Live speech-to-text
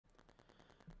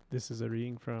This is a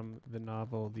reading from the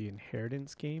novel The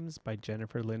Inheritance Games by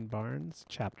Jennifer Lynn Barnes,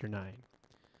 Chapter 9.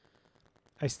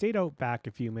 I stayed out back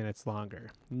a few minutes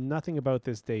longer. Nothing about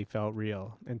this day felt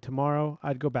real, and tomorrow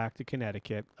I'd go back to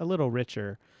Connecticut, a little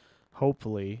richer,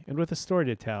 hopefully, and with a story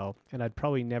to tell, and I'd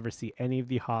probably never see any of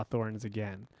the Hawthorns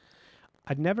again.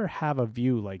 I'd never have a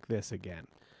view like this again.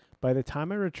 By the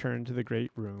time I returned to the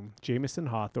great room, Jameson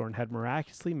Hawthorne had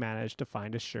miraculously managed to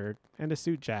find a shirt and a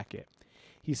suit jacket.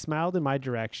 He smiled in my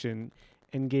direction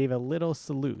and gave a little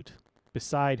salute.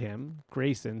 Beside him,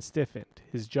 Grayson stiffened,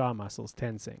 his jaw muscles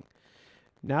tensing.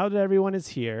 "Now that everyone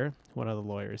is here," one of the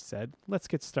lawyers said, "let's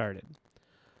get started."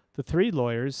 The three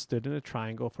lawyers stood in a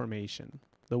triangle formation.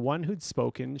 The one who'd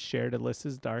spoken shared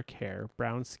Alyssa's dark hair,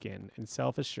 brown skin, and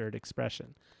self-assured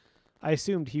expression. I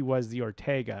assumed he was the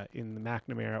Ortega in the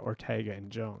McNamara, Ortega,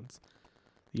 and Jones.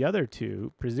 The other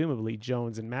two, presumably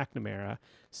Jones and McNamara,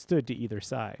 stood to either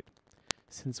side.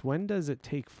 Since when does it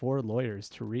take 4 lawyers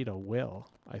to read a will?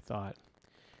 I thought.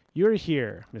 "You're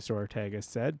here," Mr. Ortega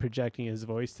said, projecting his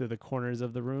voice to the corners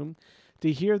of the room,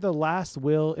 "to hear the last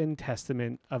will and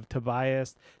testament of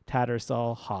Tobias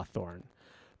Tattersall Hawthorne.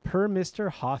 Per Mr.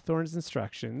 Hawthorne's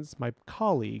instructions, my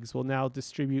colleagues will now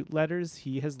distribute letters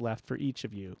he has left for each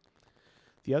of you."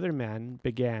 The other men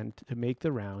began to make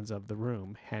the rounds of the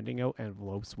room, handing out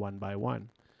envelopes one by one.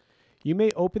 "You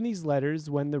may open these letters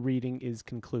when the reading is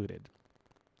concluded."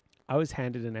 I was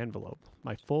handed an envelope.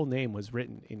 My full name was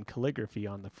written in calligraphy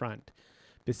on the front.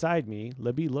 Beside me,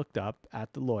 Libby looked up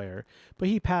at the lawyer, but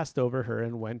he passed over her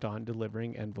and went on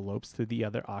delivering envelopes to the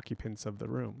other occupants of the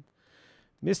room.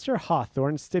 Mr.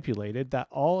 Hawthorne stipulated that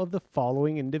all of the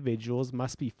following individuals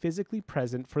must be physically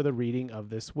present for the reading of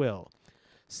this will: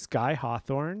 Sky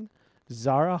Hawthorne,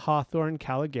 Zara Hawthorne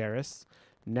Caligaris,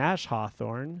 Nash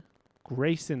Hawthorne,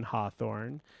 Grayson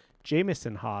Hawthorne,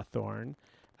 Jameson Hawthorne,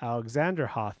 Alexander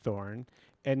Hawthorne,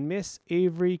 and Miss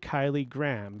Avery Kylie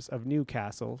Grams of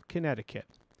Newcastle, Connecticut.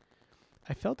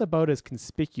 I felt about as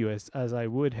conspicuous as I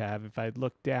would have if I'd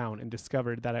looked down and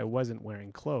discovered that I wasn't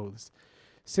wearing clothes.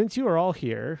 "Since you are all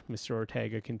here," Mr.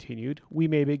 Ortega continued, "we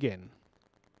may begin."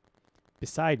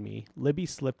 Beside me, Libby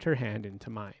slipped her hand into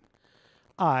mine.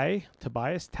 "I,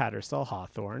 Tobias Tattersall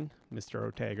Hawthorne," Mr.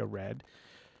 Ortega read,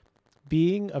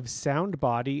 "being of sound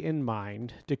body and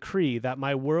mind, decree that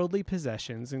my worldly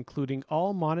possessions, including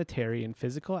all monetary and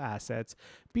physical assets,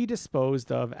 be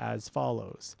disposed of as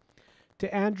follows.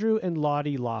 To Andrew and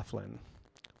Lottie Laughlin,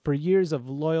 for years of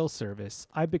loyal service,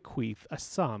 I bequeath a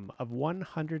sum of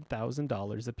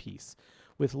 $100,000 apiece,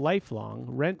 with lifelong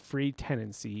rent-free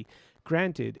tenancy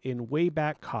granted in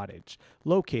Wayback Cottage,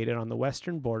 located on the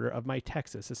western border of my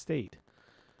Texas estate."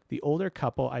 The older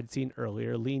couple I'd seen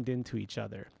earlier leaned into each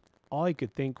other. All I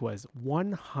could think was,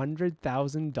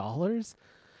 $100,000?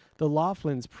 The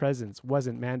Laughlins' presence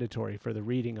wasn't mandatory for the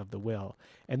reading of the will,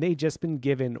 and they'd just been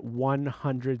given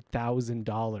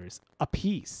 $100,000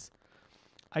 apiece.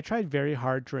 I tried very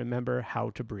hard to remember how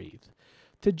to breathe.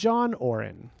 To John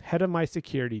Oren, head of my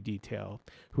security detail,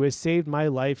 who has saved my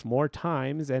life more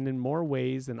times and in more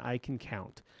ways than I can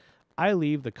count, I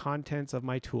leave the contents of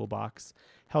my toolbox,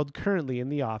 held currently in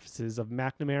the offices of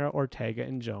McNamara, Ortega,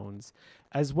 and Jones,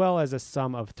 as well as a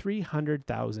sum of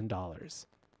 $300,000.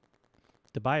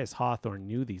 Tobias Hawthorne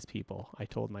knew these people, I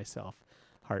told myself,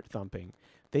 heart thumping.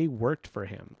 They worked for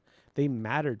him. They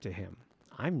mattered to him.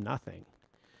 I'm nothing.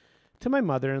 To my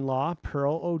mother-in-law,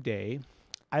 Pearl O'Day,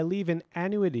 I leave an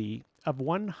annuity of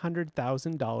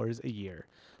 $100,000 a year,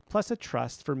 plus a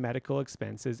trust for medical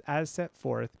expenses as set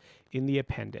forth in the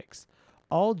appendix.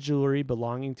 All jewelry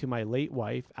belonging to my late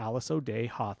wife, Alice O'Day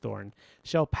Hawthorne,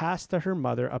 shall pass to her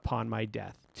mother upon my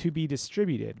death, to be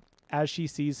distributed as she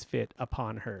sees fit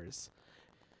upon hers.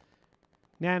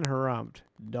 Nan harumphed.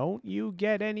 "Don't you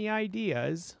get any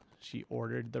ideas," she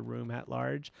ordered the room at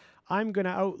large. "I'm going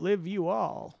to outlive you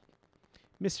all."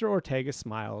 Mr. Ortega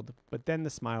smiled, but then the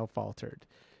smile faltered.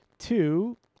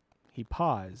 He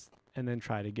paused, and then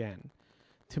tried again.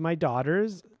 "To my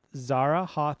daughters, Zara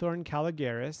Hawthorne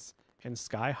Caligaris and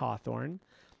Sky Hawthorne,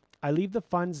 I leave the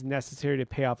funds necessary to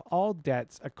pay off all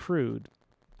debts accrued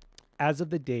as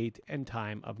of the date and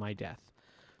time of my death."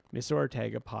 Mr.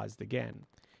 Ortega paused again,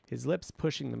 his lips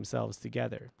pushing themselves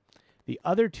together. The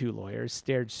other 2 lawyers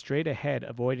stared straight ahead,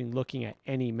 avoiding looking at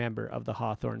any member of the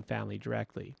Hawthorne family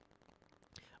directly.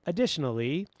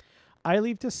 "Additionally, I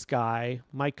leave to Sky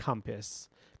my compass.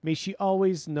 May she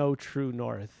always know true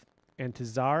north. And to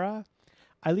Zara,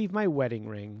 I leave my wedding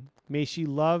ring. May she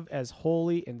love as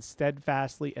wholly and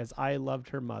steadfastly as I loved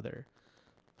her mother."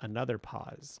 Another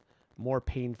pause, more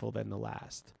painful than the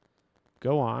last.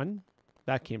 "Go on."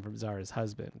 That came from Zara's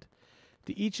husband.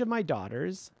 "To each of my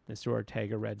daughters," Mr.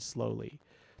 Ortega read slowly,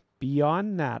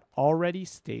 Beyond that already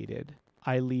stated,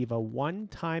 I leave a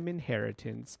one-time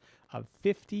inheritance of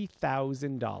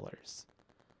 $50,000.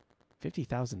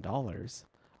 $50,000?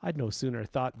 I'd no sooner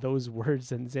thought those words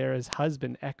than Zara's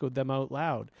husband echoed them out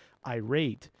loud,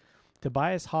 irate.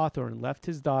 Tobias Hawthorne left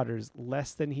his daughters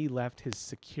less than he left his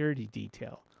security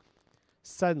detail.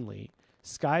 Suddenly,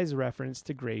 Sky's reference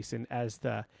to Grayson as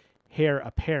the heir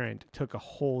apparent took a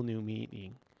whole new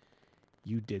meaning.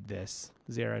 You did this.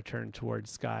 Zara turned towards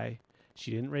Sky.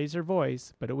 She didn't raise her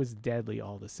voice, but it was deadly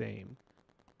all the same.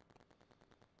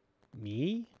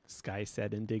 Me? Sky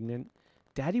said, indignant.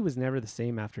 Daddy was never the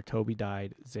same after Toby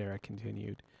died, Zara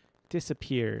continued.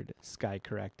 Disappeared, Sky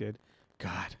corrected.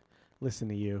 God, listen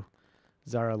to you.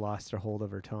 Zara lost her hold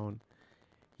of her tone.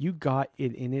 You got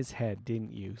it in his head,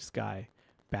 didn't you, Sky?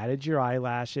 Batted your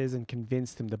eyelashes and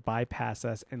convinced him to bypass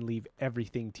us and leave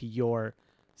everything to your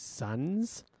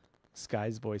sons?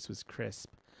 Sky's voice was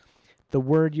crisp. The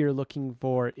word you're looking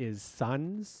for is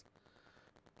sons?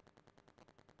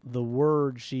 The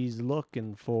word she's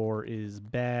looking for is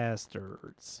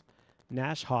bastards.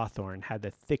 Nash Hawthorne had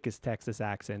the thickest Texas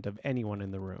accent of anyone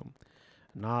in the room.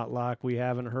 Not like we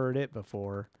haven't heard it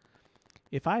before.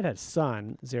 If I'd had a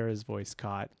son, Zara's voice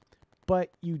caught.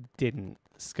 But you didn't,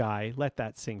 Sky. Let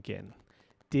that sink in.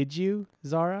 Did you,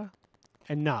 Zara?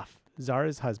 Enough.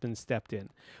 Zara's husband stepped in.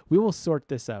 We will sort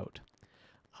this out.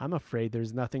 I'm afraid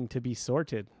there's nothing to be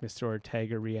sorted, Mr.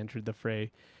 Ortega re-entered the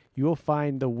fray. You will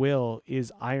find the will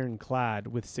is ironclad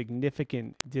with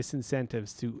significant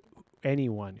disincentives to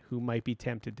anyone who might be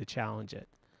tempted to challenge it.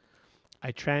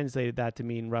 I translated that to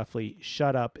mean roughly,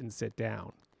 shut up and sit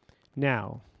down.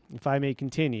 Now, if I may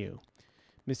continue,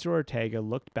 Mr. Ortega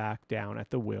looked back down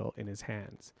at the will in his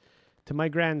hands. To my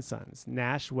grandsons,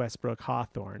 Nash Westbrook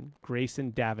Hawthorne, Grayson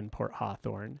Davenport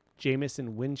Hawthorne,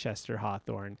 Jameson Winchester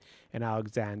Hawthorne, and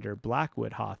Alexander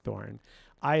Blackwood Hawthorne,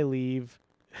 I leave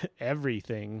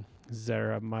everything,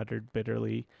 Zara muttered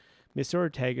bitterly. Mr.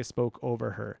 Ortega spoke over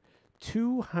her.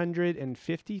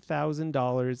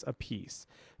 $250,000 apiece,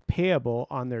 payable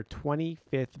on their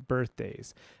 25th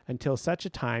birthdays, until such a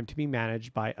time to be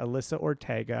managed by Alyssa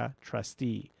Ortega,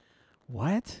 trustee.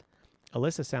 What?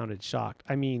 Alyssa sounded shocked.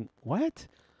 I mean, what?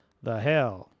 The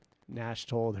hell, Nash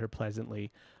told her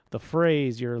pleasantly. The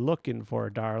phrase you're looking for,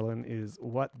 darling, is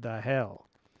what the hell.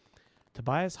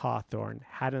 Tobias Hawthorne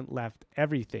hadn't left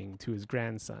everything to his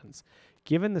grandsons.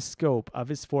 Given the scope of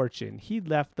his fortune, he'd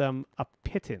left them a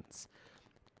pittance.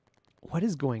 What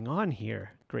is going on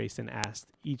here? Grayson asked,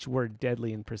 each word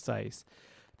deadly and precise.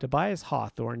 Tobias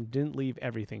Hawthorne didn't leave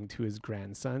everything to his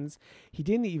grandsons. He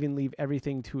didn't even leave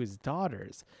everything to his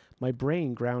daughters. My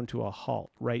brain ground to a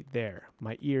halt right there.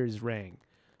 My ears rang.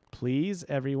 Please,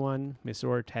 everyone, Miss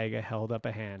Ortega held up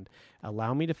a hand.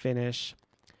 Allow me to finish.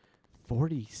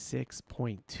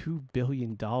 $46.2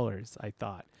 billion, I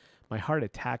thought, my heart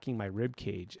attacking my rib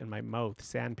cage and my mouth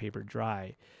sandpaper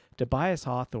dry. Tobias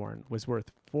Hawthorne was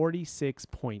worth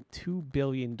 $46.2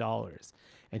 billion,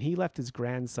 and he left his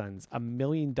grandsons $1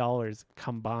 million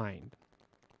combined,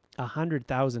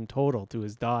 $100,000 total to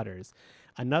his daughters,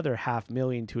 another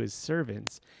 $500,000 to his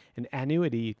servants, an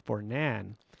annuity for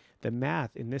Nan. The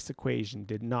math in this equation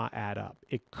did not add up.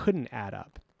 It couldn't add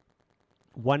up.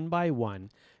 One by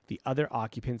one, the other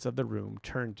occupants of the room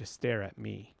turned to stare at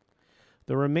me.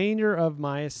 The remainder of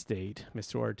my estate,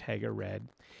 Mr. Ortega read,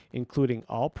 including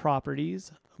all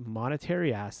properties,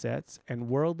 monetary assets, and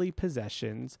worldly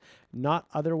possessions not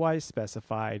otherwise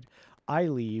specified, I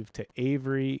leave to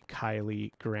Avery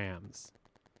Kiley Grams.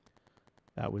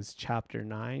 That was Chapter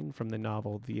 9 from the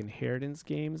novel The Inheritance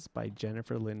Games by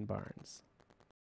Jennifer Lynn Barnes.